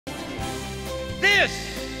This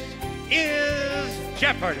is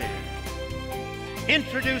Jeopardy!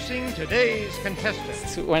 Introducing today's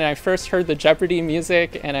contestants. When I first heard the Jeopardy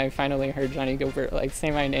music and I finally heard Johnny Gilbert say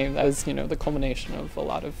my name, that was, the culmination of a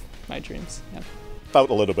lot of my dreams. Yeah. Felt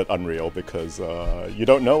a little bit unreal because you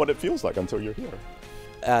don't know what it feels like until you're here.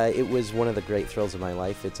 It was one of the great thrills of my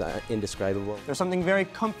life. It's indescribable. There's something very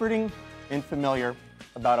comforting and familiar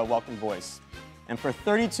about a welcome voice. And for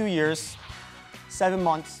 32 years, 7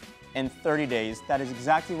 months, and 30 days, that is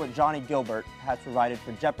exactly what Johnny Gilbert has provided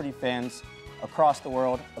for Jeopardy fans across the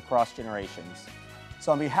world, across generations.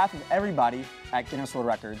 So on behalf of everybody at Guinness World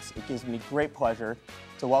Records, it gives me great pleasure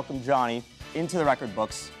to welcome Johnny into the record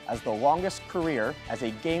books as the longest career as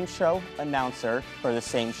a game show announcer for the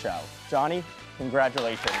same show. Johnny,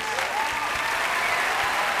 congratulations.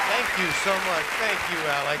 Thank you so much. Thank you,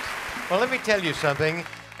 Alex. Well, let me tell you something.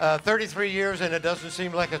 33 years, and it doesn't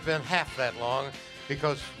seem like it's been half that long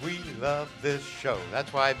because we love this show.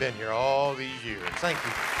 That's why I've been here all these years. Thank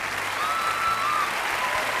you.